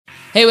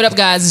Hey, what up,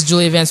 guys? It's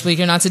Julia Van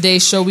Speaker, and on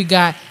today's show, we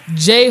got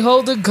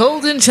J-Ho, the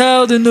Golden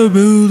Child, in the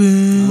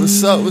building.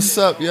 What's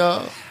up,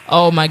 y'all?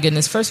 Oh, my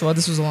goodness. First of all,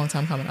 this was a long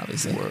time coming,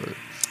 obviously. Word.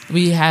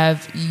 We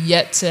have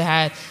yet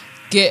to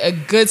get a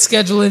good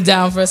scheduling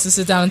down for us to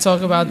sit down and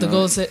talk about the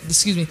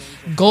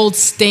gold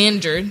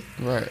standard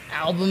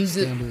albums.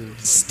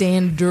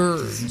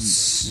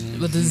 Standards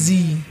with a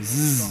Z.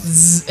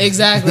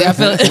 Exactly. I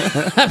feel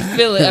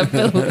it.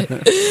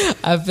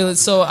 I feel it.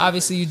 So,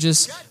 obviously, you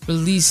just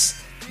released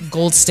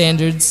Gold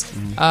Standards.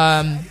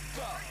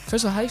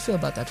 First of all, how do you feel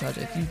about that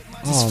project?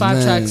 There's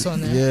 5 tracks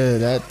on there.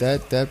 Yeah,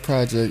 that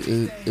project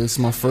it's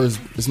my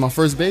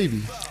first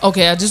baby.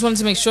 Okay, I just wanted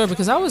to make sure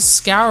because I was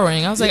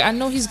scouring. I was like, I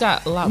know he's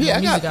got a lot more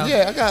music out.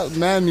 Yeah, I got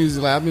mad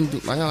music. Like I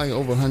got like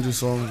over 100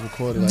 songs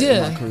recorded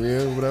in my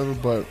career or whatever.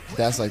 But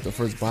that's like the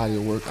first body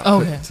of work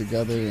I put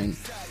together. And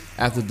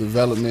after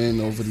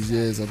development over the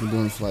years, I've been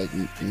doing it for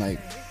like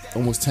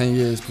almost 10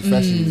 years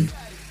professionally.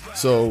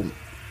 So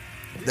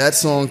that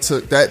song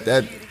took that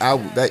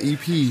EP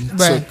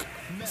took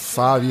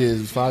 5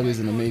 years. 5 years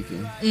in the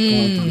making.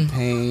 Going through the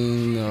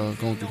pain,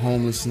 going through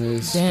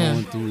homelessness,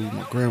 going through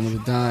my grandmother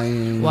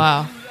dying.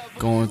 Wow.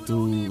 Going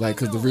through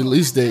because the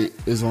release date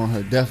is on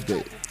her death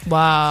date.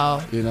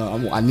 Wow. You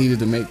know, I needed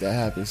to make that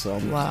happen, so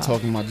I'm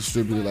talking to my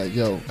distributor like,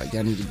 yo, like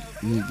I need to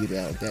get it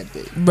out that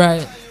date.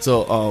 Right.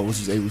 So, which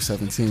was April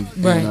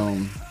 17th. Right.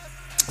 And,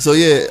 so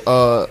yeah,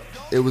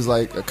 it was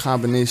like a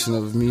combination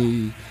of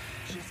me,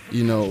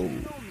 you know,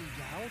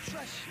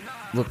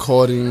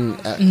 recording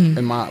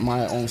in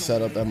my own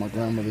setup at my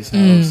grandmother's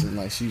house, and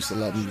like she used to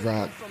let me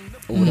rock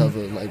or whatever,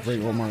 like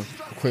bring all my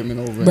equipment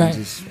over and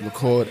just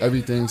record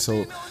everything.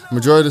 So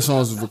majority of the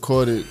songs was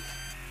recorded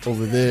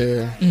over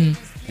there, and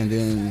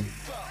then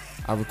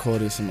I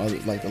recorded some other,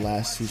 like the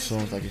last 2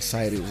 songs, like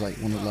Excited was like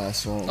one of the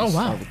last songs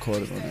I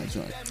recorded on that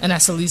joint. And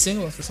that's the lead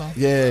single of the song?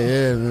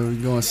 Yeah, man,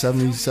 we're going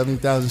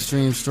 70,000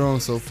 streams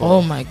strong so far.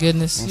 Oh my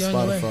goodness. On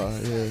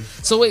Spotify, yeah.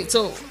 So wait,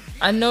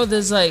 I know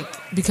there's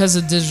because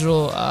of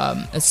digital,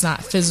 it's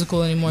not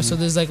physical anymore, so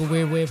there's like a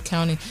weird way of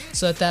counting.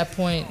 So at that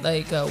point,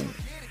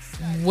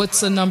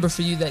 what's a number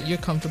for you that you're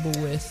comfortable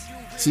with?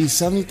 See,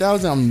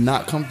 70,000, I'm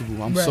not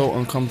comfortable. I'm so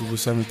uncomfortable with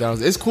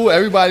 70,000. It's cool.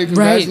 Everybody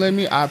congratulate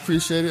me. I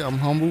appreciate it. I'm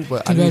humble,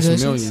 but I need some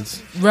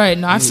millions. Right.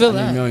 No, I feel I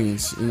that. need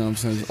millions. You know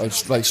what I'm saying?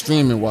 Like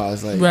streaming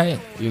wise. Like,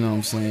 you know what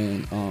I'm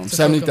saying?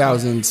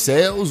 70,000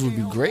 sales would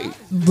be great.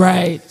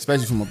 Right.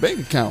 Especially from a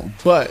bank account.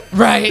 But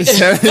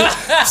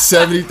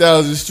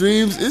 70,000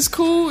 streams is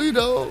cool, you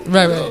know.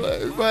 Right.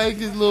 Everybody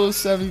gets a little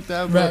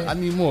 70,000. Right. I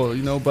need more,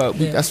 you know. But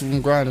that's what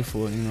I'm grinding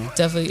for, you know.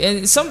 Definitely.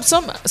 And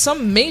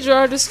some major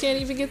artists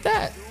can't even get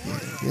that.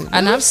 Yeah,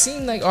 and I've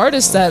seen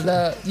artists that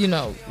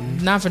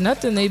not for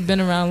nothing, they've been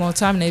around a long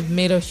time and they've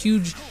made a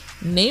huge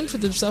name for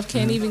themselves,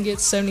 can't even get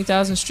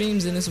 70,000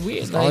 streams, and it's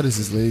weird. Artists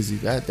is lazy.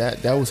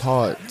 That was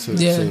hard to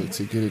get it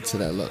to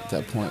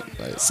that point.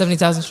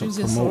 70,000 streams.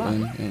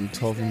 Promoting and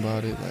talking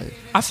about it.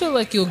 I feel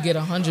like you'll get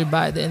 100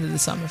 by the end of the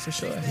summer for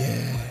sure.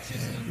 Yeah.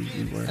 We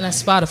and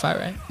that's Spotify,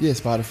 right? Yeah,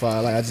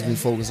 Spotify. I just been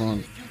focused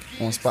on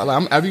Spotify.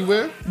 I'm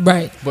everywhere,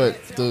 right?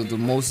 But the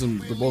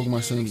bulk of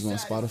my streams is on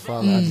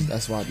Spotify.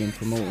 That's why I've been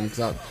promoting. Because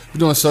I've been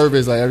doing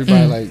surveys.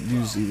 Everybody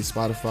use either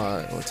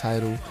Spotify or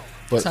Tidal.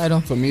 But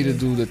for me to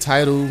do the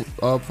Tidal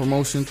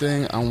promotion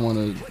thing, I want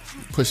to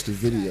push the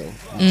video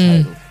on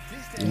Tidal.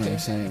 You know what I'm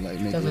saying? Make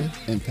an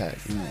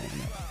impact. You know.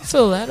 I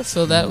feel that.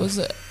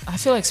 I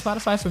feel like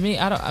Spotify for me.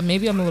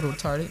 Maybe I'm a little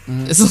retarded.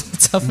 It's a little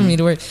tough for me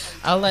to work.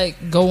 I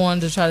go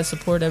on to try to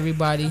support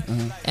everybody,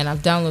 and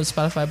I've downloaded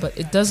Spotify, but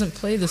it doesn't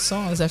play the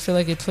songs. I feel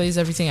like it plays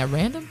everything at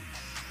random.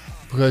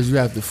 Because you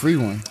have the free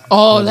one.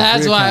 Oh,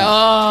 that's why.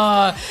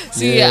 Oh,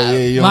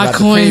 see, my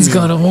coins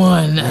go to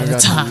 1 at a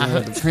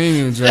time. The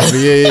premium driver.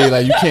 Yeah.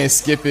 You can't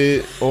skip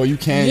it, or you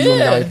can. You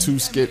only got 2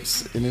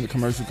 skips, and then the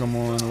commercial come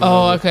on.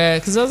 Oh, okay.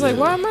 Because I was like,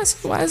 why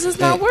is this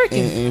not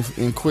working?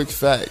 And quick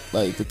fact,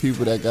 the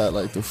people that got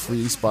the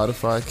free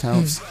Spotify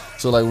accounts.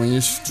 So when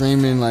you're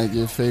streaming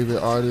your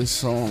favorite artist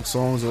songs,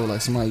 or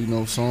somebody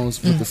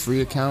songs with the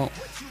free account,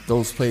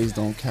 those plays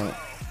don't count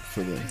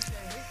for them.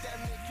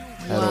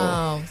 At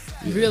all. Yeah.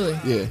 Really?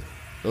 Yeah.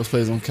 Those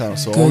plays don't count.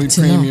 So Good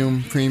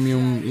only premium,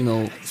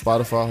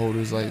 Spotify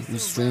holders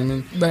who's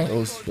streaming,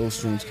 those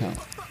streams count.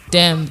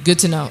 Damn, good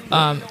to know.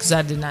 Because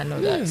I did not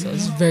know that. So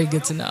it's very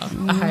good to know.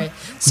 All right.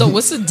 So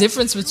what's the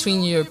difference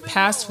between your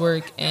past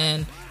work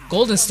and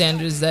Golden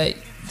Standards that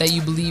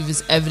you believe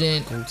is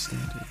evident?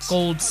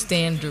 Gold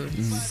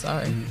Standards.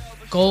 Sorry.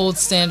 Gold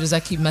Standards. I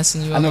keep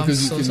messing you up. I know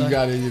because you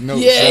got it in your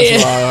notes.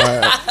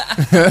 Yeah.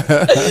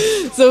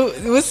 So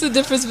what's the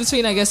difference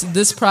between, I guess,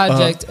 this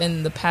project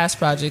and the past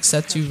projects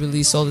that you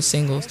released, all the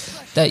singles,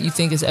 that you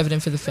think is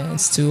evident for the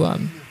fans to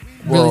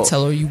really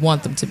tell, or you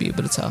want them to be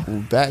able to tell?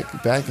 Well,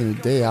 back in the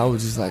day, I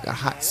was just a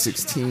hot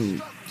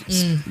 16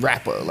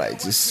 rapper,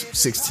 just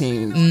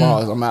 16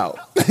 bars, I'm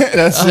out.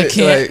 That's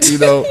it.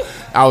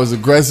 I was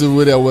aggressive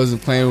with it. I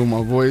wasn't playing with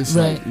my voice,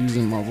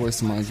 using my voice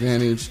to my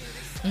advantage.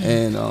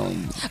 And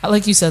I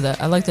like you said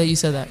that. I like that you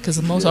said that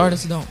because most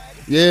artists don't.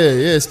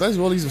 Yeah, especially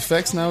all these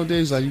effects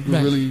nowadays. You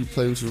can really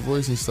play with your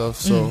voice and stuff.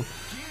 So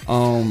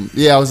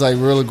I was like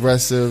real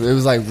aggressive. It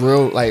was like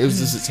real, like it was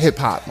just hip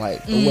hop.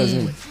 Like it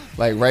wasn't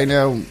like right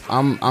now.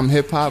 I'm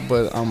hip hop,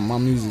 but my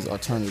music's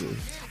alternative.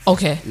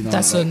 Okay, you know,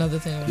 that's like, another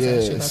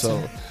thing.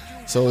 So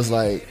it's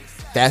like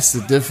that's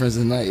the difference,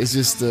 and like it's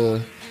just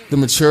the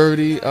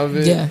maturity of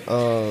it. Yeah.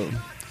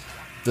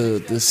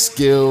 The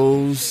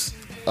skills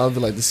of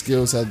it, like the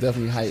skills have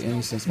definitely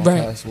heightened since my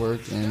past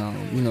work,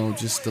 and you know,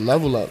 just the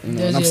level up. You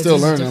know, and I'm still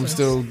learning. I'm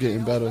still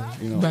getting better.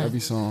 You know, every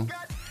song.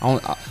 I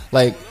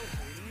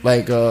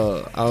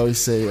always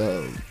say,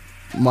 the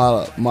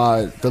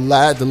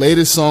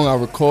latest song I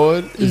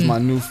record is my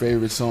new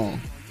favorite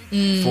song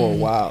for a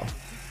while.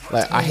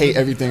 Like I hate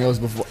everything else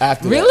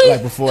after that,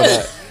 like before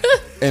that,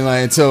 and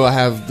like until I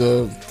have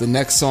the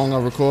next song I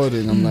recorded,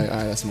 and I'm like, all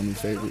right, that's my new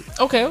favorite.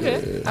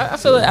 Okay. Yeah, I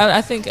feel like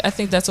I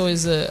think that's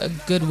always a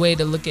good way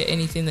to look at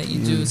anything that you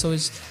do. It's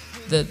always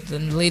the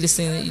latest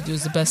thing that you do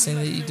is the best thing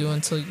that you do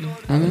until you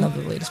have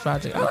another latest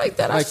project. I like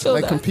that. I feel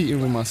like competing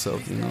with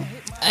myself, you know.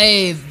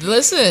 Hey,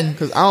 listen.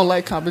 Because I don't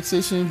like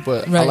competition,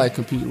 but I like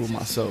competing with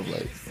myself.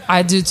 Like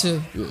I do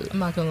too. Yeah. I'm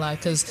not gonna lie,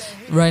 because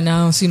right now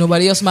I don't see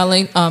nobody else in my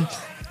lane.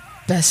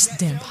 Best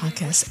damn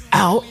podcast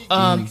out.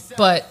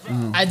 But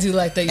I do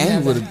like that you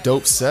have with a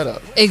dope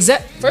setup.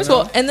 First of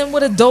all, and then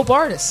with a dope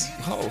artist.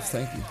 Oh,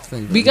 thank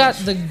you. We got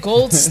the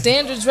gold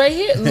standards right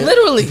here.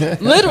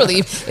 Literally.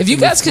 If you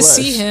guys could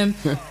see him,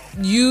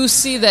 you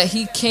see that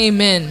he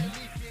came in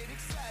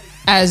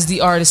as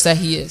the artist that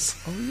he is.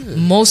 Oh, yeah.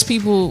 Most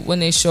people, when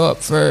they show up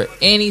for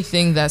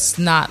anything that's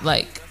not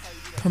like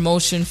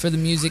promotion for the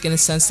music in the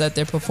sense that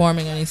they're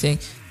performing anything,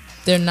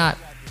 they're not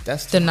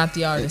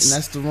the artist. And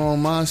that's the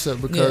wrong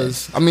mindset,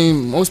 because I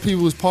mean, most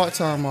people is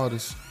part-time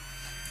artists.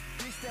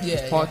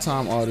 Yeah,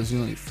 part-time artists, you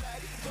know.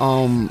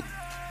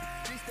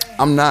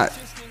 I'm not.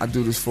 I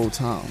do this full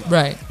time.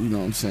 Right. You know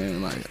what I'm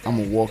saying? Like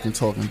I'm a walking,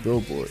 talking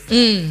billboard.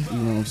 You know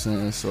what I'm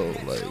saying? So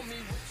like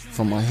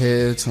from my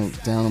head to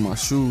down to my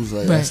shoes,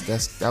 like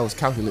that was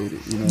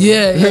calculated. You know?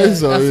 Yeah.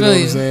 So you know what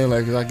I'm saying?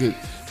 Like I get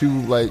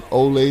people like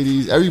old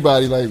ladies,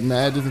 everybody, like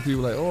mad different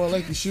people, like, oh, I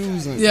like your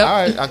shoes, and all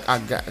right, I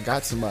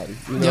got somebody.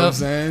 You know what I'm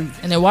saying?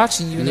 And they're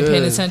watching you and they're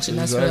paying attention.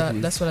 That's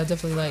what I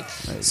definitely like.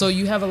 So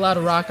you have a lot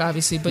of rock,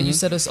 obviously, but you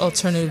said it's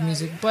alternative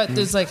music, but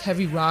there's like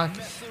heavy rock,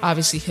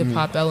 obviously hip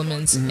hop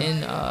elements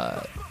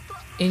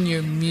in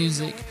your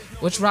music.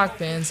 Which rock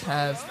bands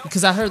have?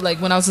 Because I heard,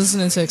 like, when I was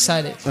listening to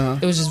Excited,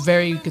 it was just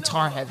very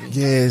guitar heavy.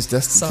 Yes,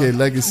 that's the Kid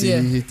Legacy. Yeah.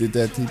 He did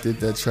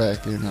that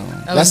track, and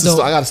that's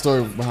I got a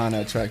story behind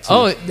that track too.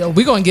 Oh,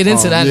 we're gonna get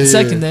into that in a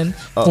second, then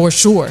for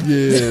sure.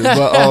 Yeah,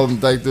 but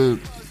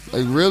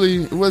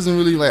really, it wasn't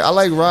really like I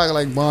like rock, I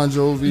like Bon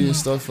Jovi and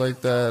stuff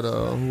like that.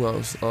 Who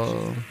else?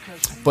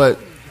 But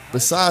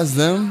besides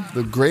them,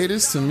 the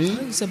greatest to me.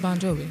 You said Bon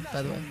Jovi,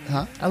 by the way.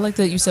 Huh? I like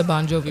that you said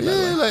Bon Jovi, by the way.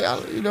 Yeah, like,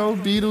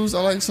 Beatles.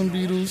 I like some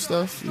Beatles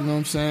stuff. You know what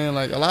I'm saying?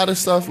 Like, a lot of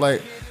stuff,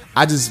 like,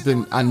 I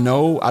don't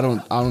know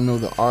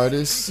the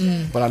artists,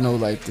 but I know,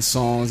 like, the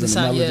songs and the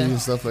melodies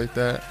and stuff like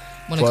that.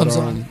 When it comes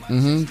on.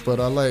 But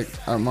I like,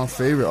 my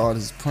favorite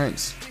artist is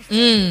Prince.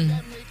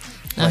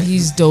 Now,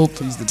 he's dope.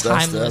 He's the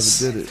timeless.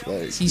 best that ever did it.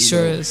 Like, he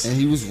sure is. And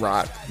he was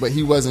rock, but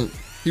he was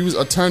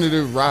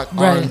alternative rock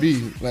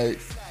R&B. Like,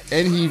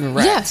 and he even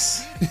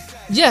raps.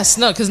 Yes,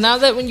 no, because now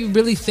that when you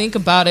really think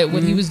about it,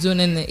 what he was doing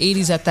in the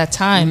 80s at that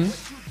time,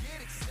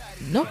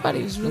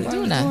 nobody was really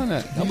doing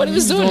that. Nobody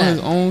was doing that. His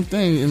own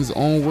thing in his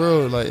own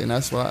world, like, and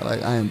that's why,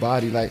 like, I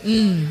embody. Like,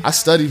 I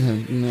studied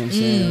him. You know what I'm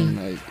saying?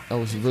 Like, I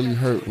was really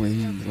hurt when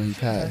he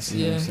passed.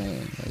 You know what I'm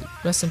saying?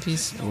 Like, rest in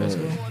peace.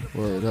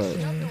 Word up.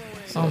 Yeah.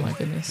 So, oh my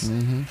goodness.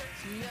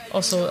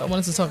 Also, I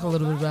wanted to talk a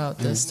little bit about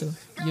this too.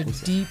 Your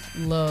deep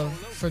love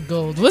for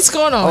gold. What's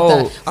going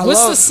on with that?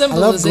 What's the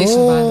symbolization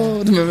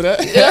behind that? Remember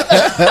that?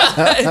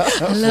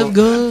 I love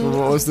gold.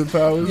 From Austin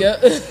Powers. Yeah.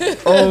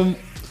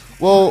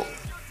 Well,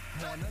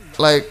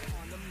 like,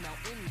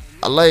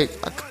 I like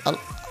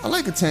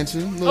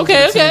attention.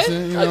 Okay. Attention,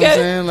 you know what I'm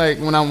saying? Like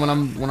when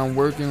I'm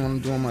working, when I'm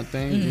doing my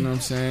thing, you know what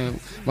I'm saying?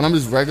 When I'm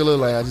just regular,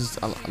 like I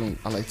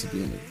like to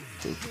be in the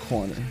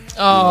corner.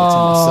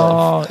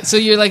 Oh, so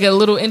you're like a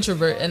little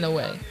introvert in a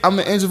way. I'm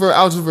an introvert,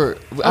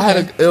 outrovert. Okay. I had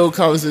an ill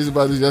conversation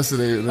about this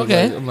yesterday.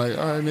 Okay. I'm like,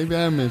 all right, maybe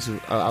I am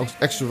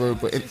extrovert,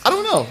 but I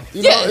don't know.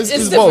 You know,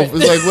 it's both.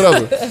 It's like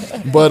whatever.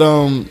 But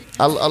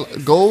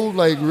gold,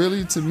 like,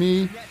 really, to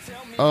me,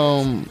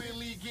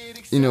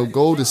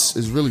 gold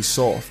is really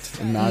soft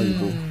and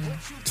malleable.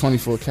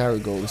 24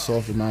 karat gold is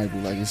soft and malleable.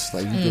 Like, it's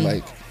like you can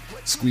like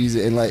squeeze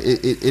it, and like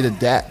it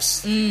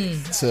adapts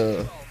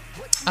to.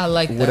 I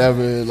like that.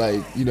 Whatever,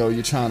 like,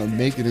 you're trying to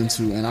make it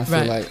into, and I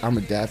feel like I'm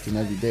adapting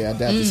every day. I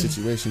adapt to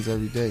situations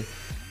every day,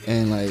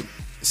 and like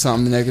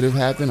something negative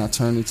happened, I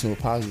turn it to a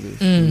positive.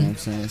 You know what I'm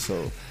saying?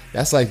 So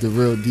that's like the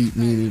real deep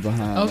meaning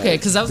behind. Okay,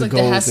 because I was like,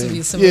 there has to be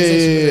a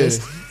symbolization for this.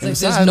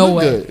 It's like, there's no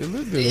way. It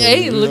looked good.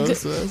 Hey, look good.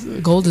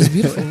 So gold is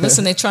beautiful.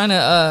 Listen, they're trying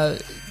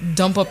to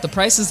dump up the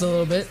prices a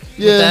little bit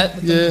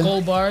with the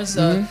gold bars,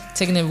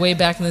 taking it way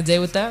back in the day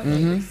with that.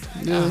 Yeah.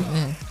 Oh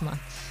man, come on,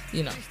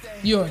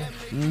 You already.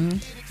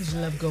 Because you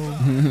love gold.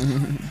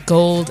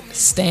 Gold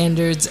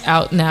Standards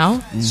out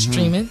now.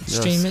 Streaming.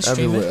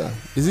 Everywhere.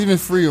 It's even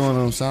free on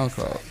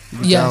SoundCloud. You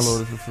can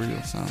download it for free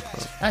on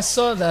SoundCloud. I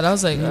saw that. I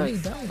was like, oh, you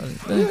download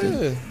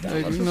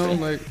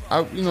it.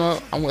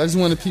 I just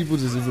wanted people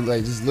to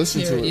just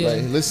listen to it. Yeah.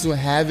 Like, listen to it,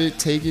 have it,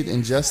 take it,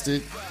 ingest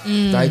it,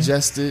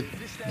 digest it,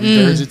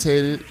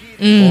 regurgitate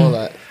it, all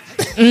that.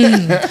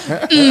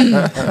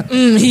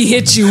 He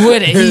hit you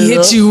with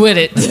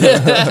it.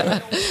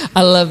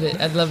 I love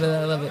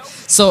it.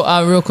 So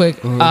real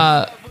quick,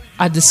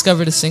 I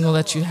discovered a single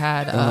that you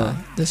had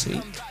this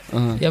week.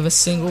 You have a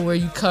single where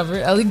you cover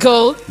Ellie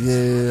Gould,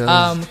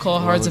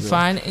 called "Hard to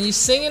Find," and you're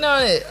singing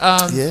on it.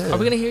 Are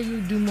we gonna hear you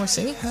do more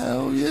singing?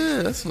 Hell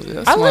yeah! That's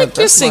I like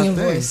your singing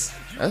voice.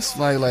 That's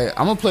like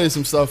I'm gonna play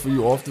some stuff for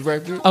you off the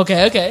record.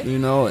 Okay. You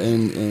know,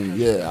 and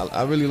yeah,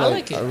 I really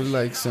like I really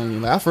like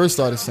singing. Like, I first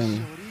started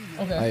singing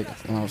like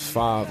when I was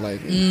 5,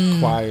 like in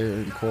choir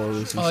and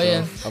chorus and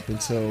stuff. Up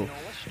until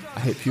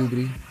I hit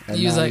puberty at 9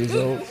 years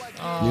old.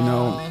 You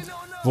know,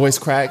 voice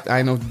cracked. I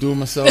didn't know what to do with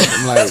myself.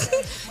 I'm like,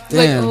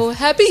 damn. Like, oh,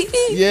 happy.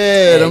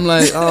 Yeah, and I'm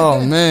like,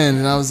 oh man.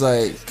 And I was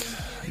like,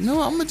 I'm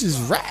gonna just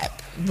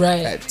rap.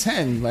 Right. At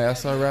 10, like I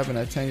started rapping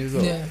at 10 years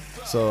old. Yeah.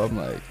 So I'm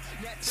like,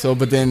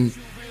 but then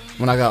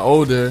when I got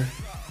older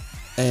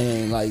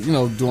and like,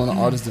 doing the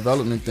artist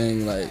development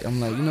thing, like I'm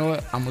like, you know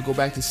what? I'm gonna go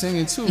back to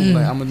singing too.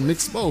 Like I'm gonna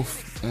mix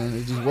both, and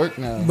it just worked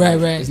now. Right.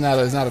 It's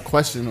not a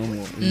question no more. You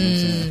know what I'm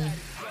saying?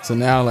 So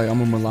now, like,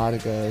 I'm a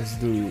melodic ass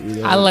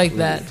dude. I like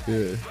that.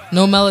 Yeah.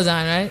 No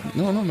Melodyne, right?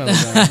 No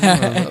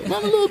Melodyne. I'm a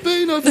little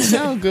bit, if it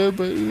sound good,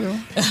 but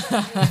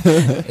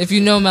If you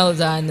know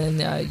Melodyne,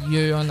 then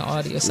you're on the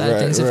audio side of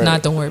things. If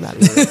not, don't worry about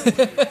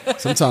it.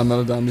 Sometimes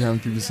Melodyne be having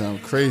people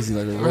sound crazy,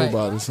 like a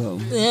robot or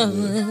something.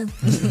 Yeah.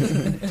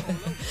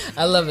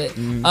 I love it.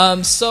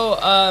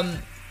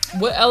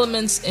 What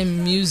elements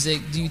in music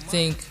do you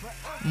think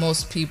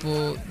most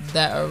people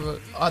that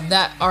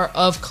are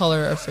of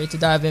color are afraid to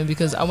dive in?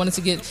 Because I wanted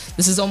to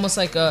this is almost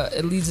like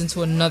it leads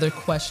into another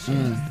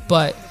question.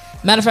 But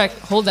matter of fact,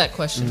 hold that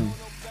question.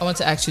 I want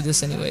to ask you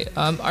this anyway.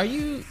 Are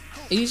you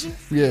Asian?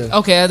 Yeah.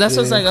 Okay, that's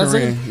what I was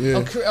Korean,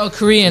 like.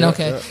 Korean.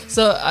 Okay. Yeah.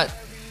 So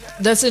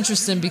that's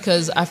interesting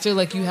because I feel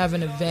like you have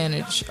an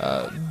advantage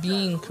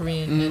being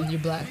Korean and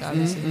you're black,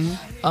 obviously.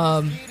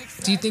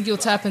 Do you think you'll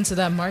tap into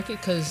that market?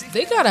 Because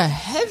they got a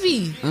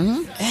heavy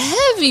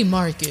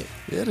market.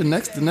 Yeah, the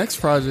next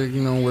project,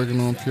 I'm working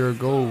on Pure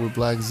Gold with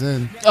Black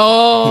Zen.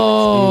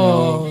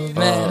 Oh,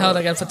 man. Hold on,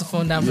 I got to put the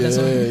phone down for this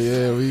one.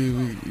 Yeah,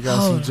 we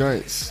got some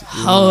joints.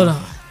 Hold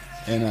on.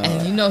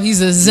 And he's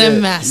a Zen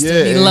master.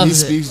 Yeah, he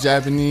loves it. He speaks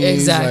Japanese.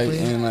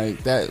 Exactly.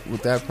 Like that,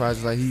 with that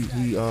project, like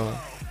he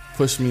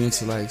pushed me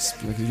into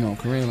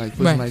Korean, like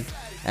pushing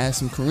add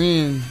some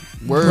Korean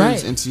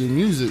words into your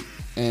music.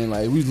 And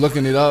like we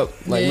looking it up,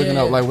 looking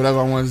up like whatever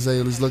I wanted to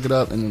say, let's look it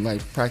up and then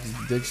like practice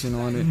the diction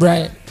on it.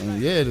 Right.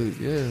 And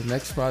the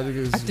next project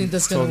is I think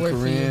that's gonna work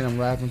Korean. For you. I'm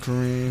rapping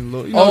Korean.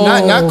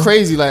 Not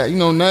crazy, like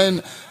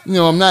nothing.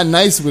 I'm not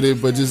nice with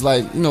it, but just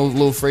like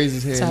little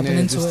phrases here and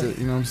there, just to,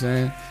 you know what I'm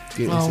saying.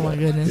 My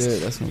goodness. Yeah,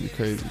 that's gonna be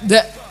crazy.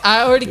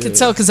 I already could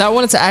tell because I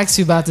wanted to ask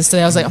you about this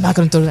today. I was like, I'm not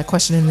gonna throw that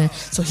question in there,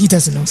 so he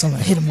doesn't know. So I'm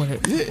gonna hit him with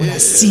it when I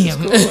see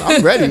him. Cool.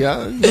 I'm ready.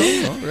 I'm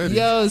ready.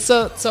 Yo,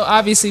 so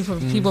obviously for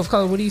people of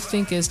color, what do you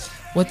think is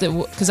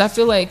because I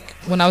feel like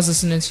when I was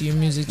listening to your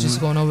music, just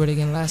going over it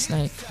again last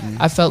night,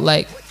 I felt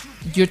like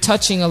you're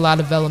touching a lot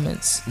of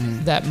elements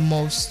that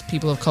most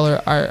people of color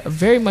are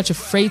very much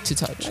afraid to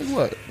touch. Like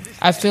what?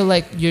 I feel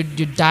like you're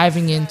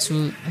diving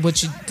into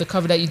the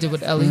cover that you did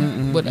with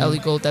Ellie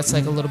Gould. That's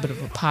like a little bit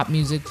of a pop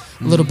music,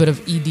 a little bit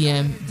of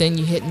EDM. Then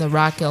you hitting the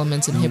rock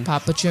elements and hip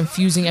hop, but you're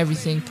infusing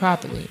everything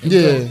properly.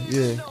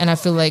 Yeah. And I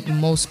feel like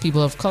most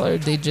people of color,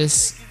 they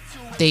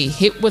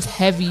hit with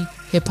heavy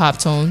hip hop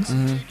tones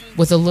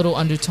with a little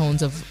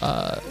undertones of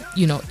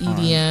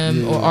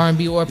EDM or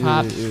R&B or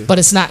pop, but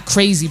it's not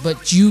crazy.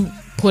 But you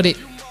put it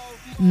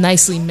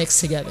nicely mixed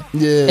together.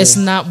 Yeah, it's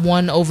not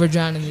one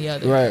overdrowning the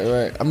other.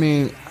 Right. I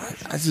mean,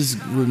 I just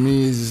with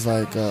me it's just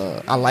like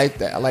I like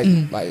that. I like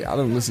I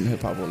don't listen to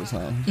hip hop all the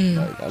time.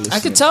 Like, I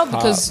could tell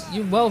because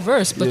you're well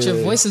versed, but your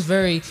voice is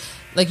very,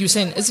 like you were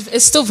saying,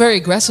 it's still very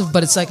aggressive,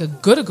 but it's like a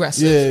good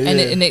aggressive,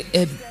 and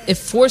it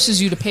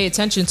forces you to pay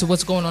attention to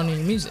what's going on in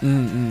your music.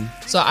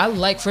 So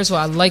first of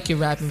all, I like your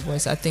rapping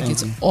voice. I think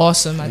it's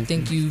awesome. I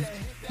think you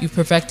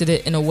perfected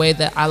it in a way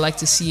that I like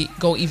to see it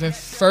go even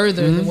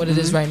further than what it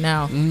is right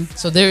now.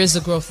 So there is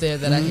a growth there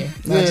that I hear.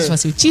 I just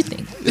want to see what you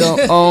think.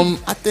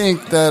 I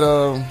think that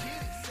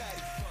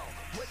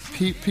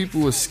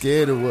people are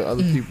scared of what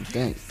other people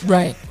think.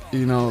 Right.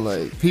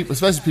 Like people,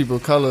 especially people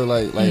of color,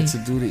 like to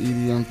do the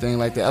EDM thing,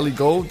 like the Ellie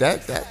Gould.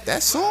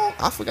 That song,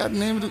 I forgot the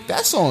name of it.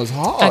 That song is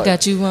hard. I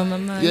got you on my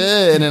mind.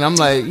 Yeah, and then I'm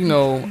like,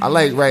 I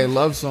like writing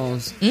love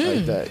songs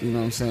like that. You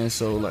know what I'm saying?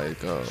 So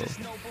like.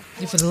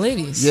 You for the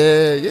ladies.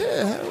 Yeah,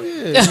 hell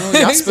yeah. You know,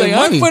 y'all spend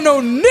money. I'm for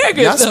no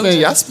niggas.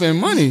 Y'all spend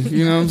money.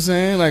 You know what I'm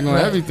saying? Like on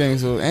everything.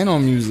 So and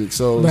on music.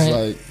 So it's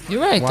like, you're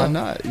right. Why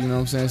not? You know what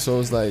I'm saying? So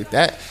it's like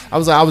that. I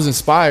was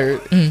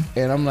inspired,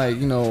 and I'm like,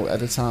 you know, at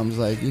the time, it's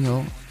like, you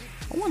know,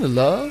 I want to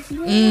love.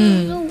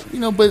 You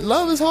know, but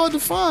love is hard to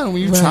find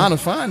when you're trying to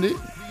find it.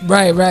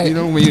 Right. You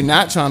know, when you're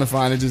not trying to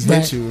find it, just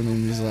hit you, and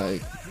then it's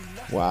like,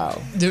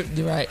 wow. You're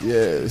right.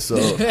 Yeah. So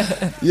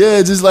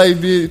yeah, just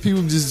like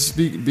people just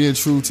being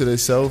true to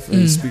themselves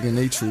and speaking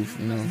their truth.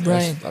 You know.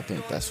 Right. I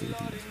think that's what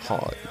would be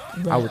hard.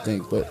 I would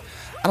think, but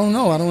I don't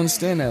know. I don't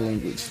understand that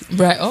language.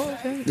 Right. Oh,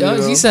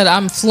 okay. You said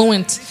I'm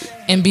fluent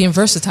in being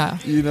versatile.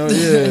 You know,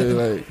 yeah.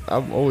 Like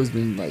I've always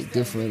been like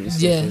different and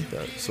stuff like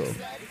that. So.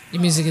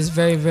 Your music is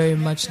very, very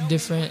much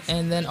different.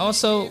 And then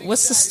also,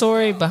 what's the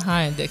story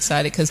behind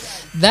Excited? Because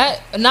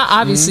that, not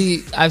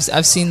obviously,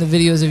 I've seen the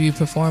videos of you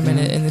performing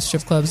in the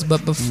strip clubs,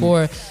 but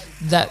before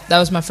that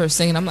was my first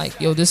thing. And I'm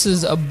like, yo, this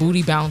is a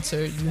booty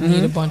bouncer. You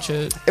need a bunch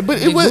of big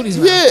booties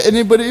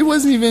around. But it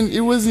wasn't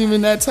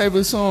even that type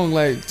of song.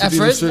 Like to at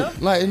first, it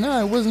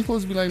wasn't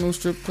supposed to be like no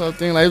strip club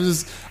thing. Like it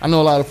was just, I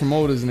know a lot of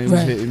promoters and they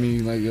was hitting me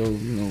like, yo,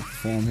 you know,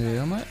 perform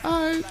here. I'm like,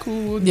 all right,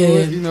 cool, we'll do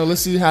it. You know,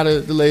 let's see how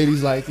the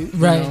ladies like it. You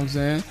know what I'm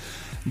saying?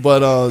 But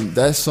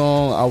that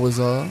song, I was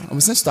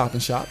in Stop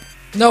and Shop.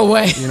 No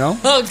way. You know?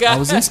 Oh God. I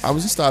was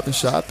in Stop and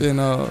Shop,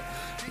 and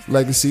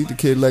Legacy, the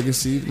kid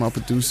Legacy, my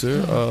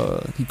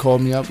producer, he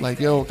called me up like,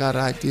 yo, got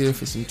an idea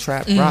for some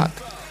trap rock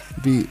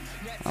beat.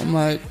 I'm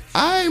like,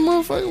 all right,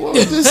 motherfucker, well,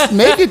 just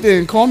make it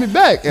then. Call me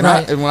back. And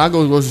and when I go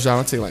to the grocery shop,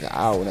 I take like an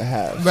hour and a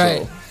half.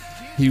 Right. So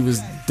he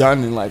was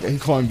done, and like he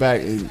called me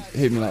back and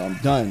hit me like, I'm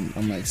done.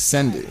 I'm like,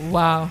 send it.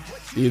 Wow.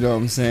 You know what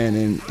I'm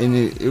saying? And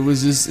it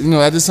was just, you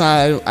know, at the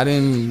time I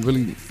didn't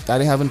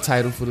have a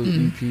title for the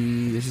EP.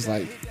 It's just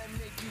like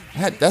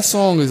that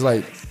song is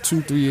like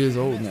 2-3 years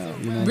old now.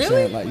 You know what I'm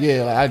saying? Like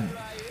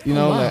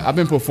like I've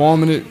been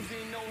performing it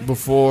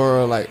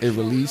before like it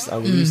released. I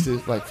released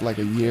it like for like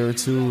a year or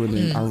two, and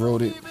then I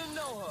wrote it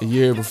a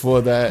year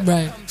before that.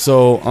 Right.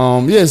 So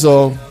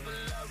so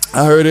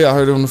I heard it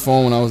on the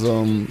phone when I was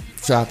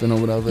shopping or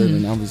whatever,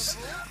 and I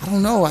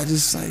don't know, I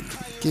just like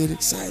get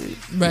excited.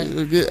 Right.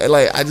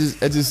 Like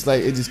it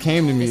just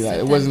came to me. Like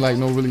it wasn't like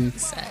no really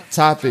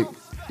topic,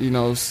 you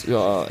know.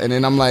 And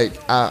then I'm like,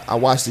 I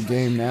watch the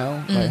game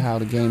now, like how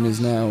the game is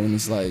now, and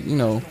it's like, you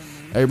know,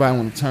 everybody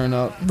want to turn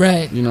up.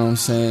 Right. You know what I'm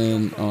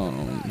saying?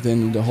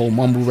 Then the whole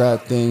mumble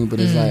rap thing, but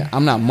it's like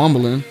I'm not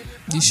mumbling.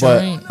 You sure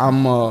ain't.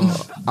 I'm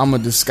a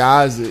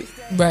disguise it.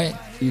 Right.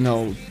 You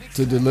know,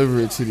 to deliver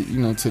it to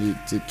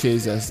the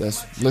kids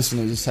that's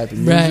listening to this type of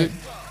music. Right.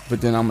 But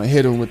then I'm gonna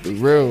hit them with the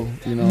real,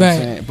 you know what I'm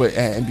saying? But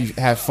and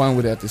have fun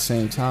with it at the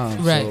same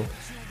time. Right. So,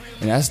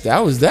 and that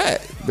was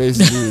that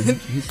basically.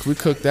 We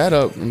cooked that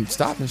up in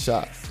Stop and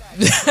Shop.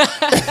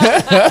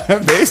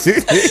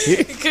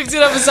 Basically, cooked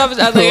it up in Stop and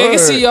Shop. Like, I can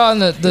see y'all in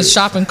the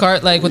shopping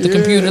cart, like with the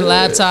computer,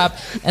 laptop,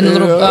 and a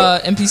little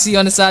MPC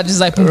on the side,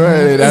 just like.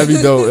 Right, that'd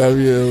be dope. That'd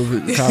be a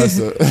little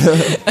concept.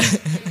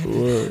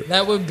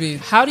 That would be.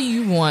 How do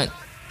you want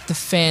the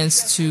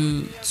fans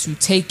to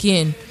take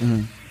in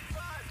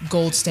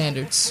Gold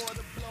Standards?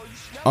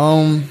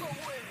 I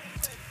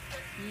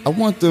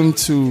want them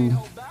to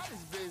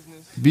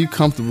be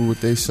comfortable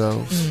with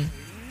themselves.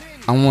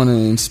 I want to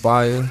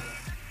inspire.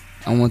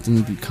 I want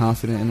them to be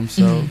confident in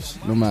themselves,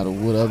 no matter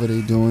whatever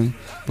they're doing,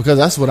 because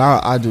that's what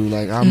I do.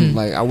 Like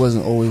like I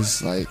wasn't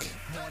always like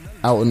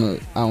out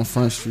on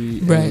Front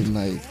Street and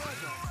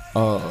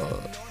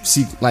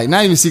like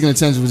not even seeking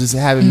attention, but just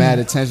having mad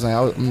attention. Like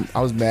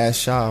I was mad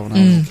shy when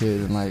I was a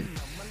kid, and like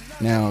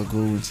now I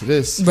grew into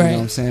this. You know what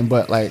I'm saying?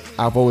 But like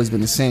I've always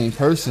been the same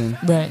person.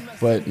 Right.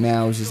 But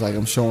now it's just like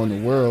I'm showing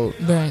the world.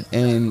 Right.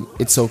 And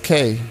it's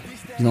okay.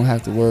 You don't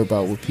have to worry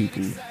about what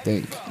people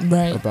think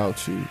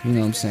about you. You know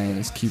what I'm saying?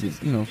 Just keep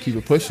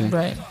it pushing.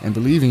 Right. And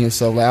believe in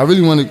yourself. Like I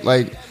really want to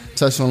like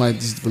touch on like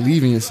just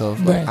believe in yourself.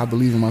 Like I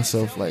believe in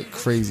myself like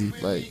crazy.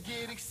 Like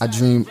I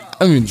don't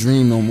even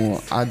dream no more.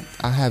 I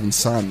have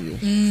insomnia.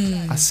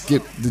 I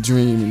skip the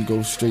dream and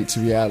go straight to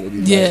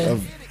reality. Like,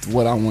 of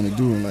what I want to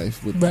do in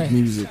life with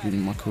music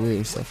and my career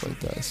and stuff like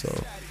that. So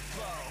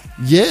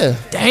yeah.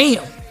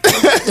 Damn.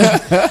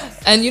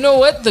 And you know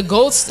what? The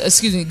Gold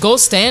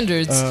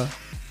Standards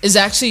is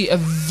actually a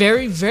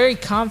very, very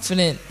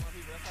confident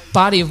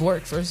body of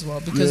work, first of all,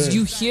 because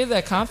you hear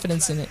that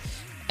confidence in it.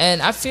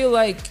 And I feel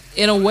like,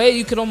 in a way,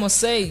 you could almost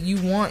say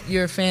you want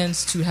your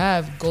fans to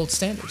have gold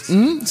standards.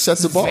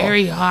 Sets the bar.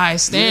 Very high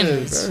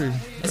standards. Yeah,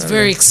 it's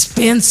very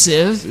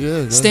expensive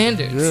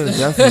standards.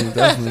 Yeah,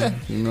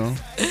 definitely, you know.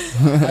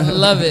 I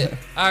love it.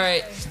 All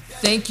right.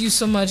 Thank you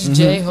so much,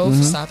 J-Ho,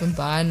 for stopping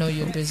by. I know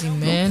you're a busy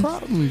man. No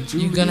problem,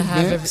 Julie. You're gonna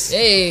have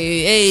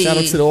hey. Shout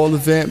out to all the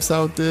vamps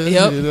out there.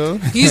 Yep. You know?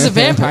 He's a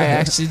vampire,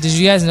 actually. Did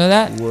you guys know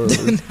that? No,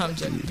 I'm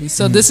joking.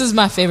 So this is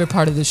my favorite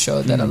part of the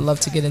show that I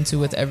love to get into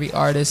with every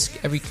artist,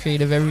 every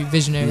creative, every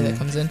visionary that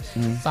comes in.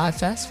 5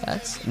 fast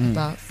facts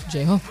about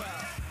J-Ho.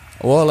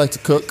 Well, I like to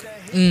cook.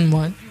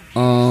 One.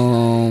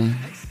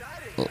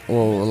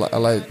 Well, I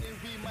like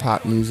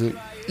pop music.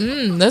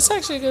 That's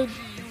actually good.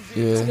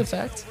 Yeah. That's a good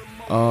fact.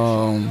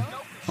 Damn.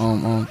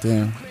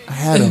 I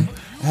had him.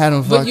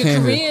 But you're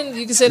Korean. Here.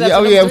 You can say that.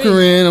 Yeah, I'm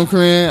Korean. I'm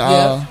Korean.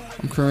 Yeah.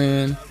 I'm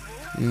Korean.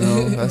 You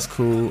know, that's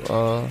cool.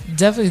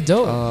 Definitely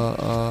dope.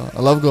 I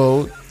love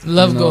gold.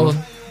 Gold.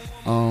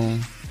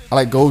 I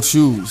like gold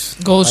shoes.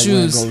 Gold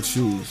shoes. Gold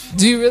shoes.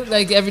 Do you really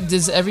like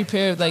does every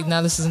pair of, like,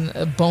 now this is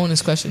a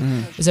bonus question.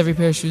 Mm-hmm. Is every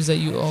pair of shoes that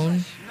you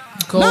own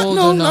gold?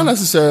 Not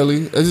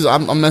necessarily. It's just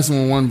I'm messing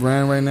with one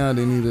brand right now.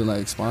 They need to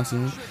like sponsor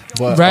me.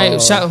 But,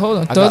 right. Hold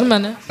on. Throw them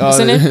in there. What's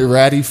the name?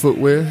 Ratty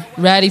Footwear.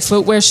 Ratty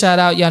Footwear. Shout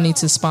out. Y'all need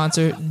to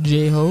sponsor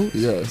J-Ho.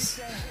 Yes.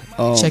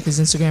 Check his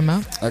Instagram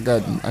out. I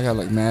got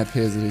like mad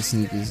pairs of their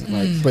sneakers,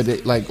 but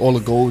they, like all the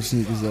gold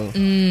sneakers though.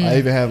 I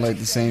even have like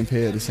the same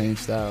pair, the same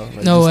style.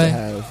 Like, no just way. To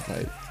have,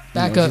 like,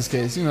 back up, just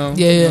in case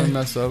yeah.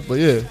 mess up. But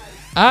yeah,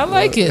 I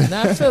like it.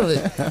 I feel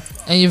it.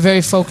 And you're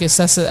very focused.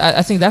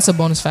 I think that's a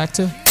bonus fact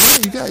too.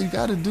 Yeah, you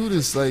got to do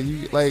this.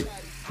 Like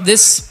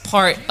this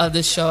part of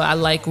the show, I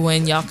like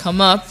when y'all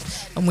come up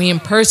and we in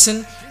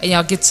person and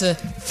y'all get to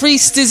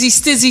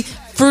stizzy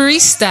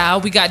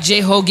freestyle. We got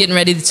J-Ho getting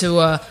ready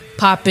to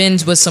pop in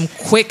with some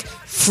quick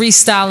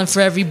freestyling for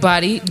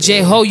everybody.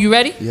 J-Ho, you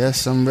ready?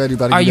 Yes, I'm ready.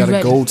 Are you ready?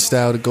 The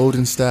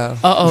golden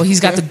style.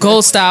 He's got the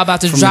gold style about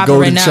to drop it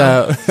right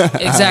now.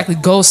 Exactly,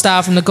 gold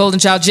style from the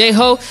Golden Child.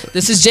 J-Ho,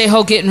 this is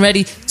J-Ho getting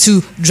ready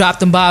to drop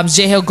them bombs.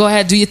 J-Ho, go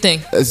ahead, do your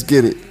thing. Let's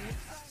get it.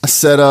 I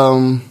said,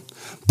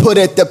 put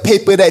at the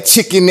paper, that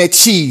chicken, that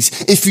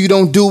cheese. If you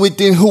don't do it,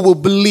 then who will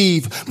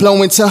believe?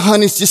 Blowing to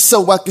hundreds just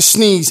so I can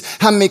sneeze.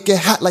 I make it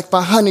hot like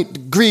 500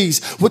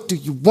 degrees. What do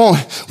you want?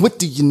 What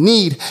do you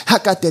need? I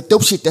got that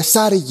dope shit that's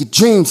out of your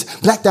dreams.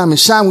 Black diamond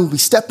shine when we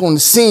step on the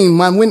scene.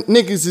 My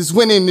niggas is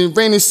winning and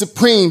reigning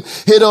supreme.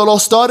 It all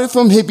started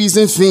from hippies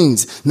and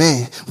fiends.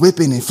 Man,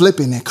 whipping and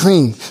flipping that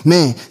cream.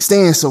 Man,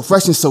 staying so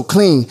fresh and so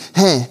clean.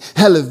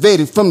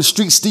 Elevated from the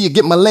streets, still you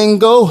get my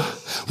lingo.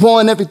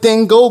 Want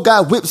everything go,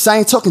 got whips, I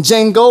ain't talking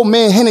Django.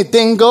 Man,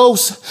 anything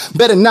goes,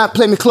 better not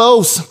play me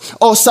close.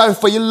 Oh, sorry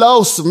for your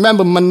loss,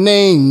 remember my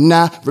name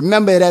now.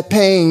 Remember that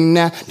pain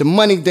now. The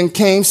money then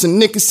came, some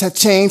niggas have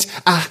changed.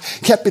 I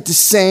kept it the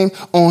same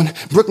on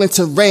Brooklyn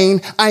terrain.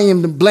 I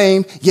am to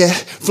blame, yeah,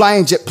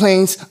 flying jet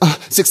planes.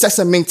 Success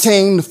I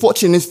maintain, the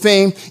fortune and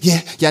fame. Yeah,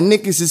 y'all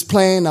niggas is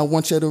playing, I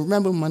want you to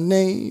remember my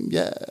name,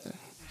 yeah.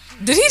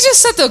 Did he just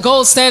set the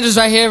gold standards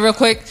right here real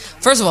quick?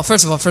 First of all,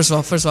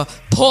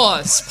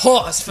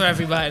 pause for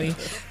everybody.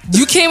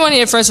 You came on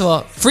here, first of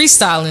all,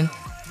 freestyling,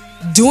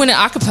 doing it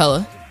a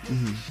cappella,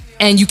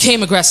 and you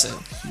came aggressive.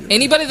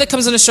 Anybody that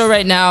comes on the show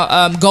right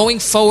now, going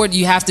forward,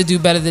 you have to do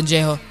better than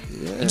J-Ho.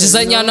 Yeah, just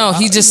letting y'all know,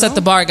 he just set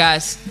the bar,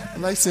 guys. I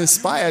like to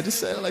inspire. I just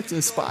said I like to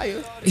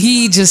inspire.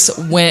 He just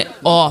went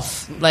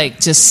off,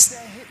 like, just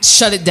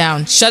shut it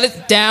down.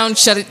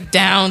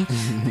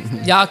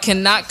 Y'all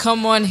cannot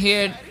come on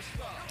here.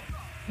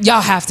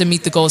 Y'all have to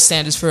meet the gold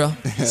standards for real.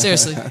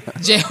 Seriously.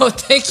 J-Ho,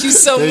 thank you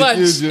so much.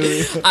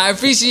 You, I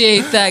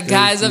appreciate that,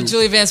 guys. I'm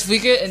Julie Van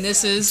Fleeker, and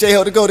this is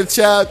J-Ho, the Golden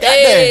Child.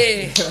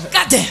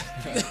 Goddamn.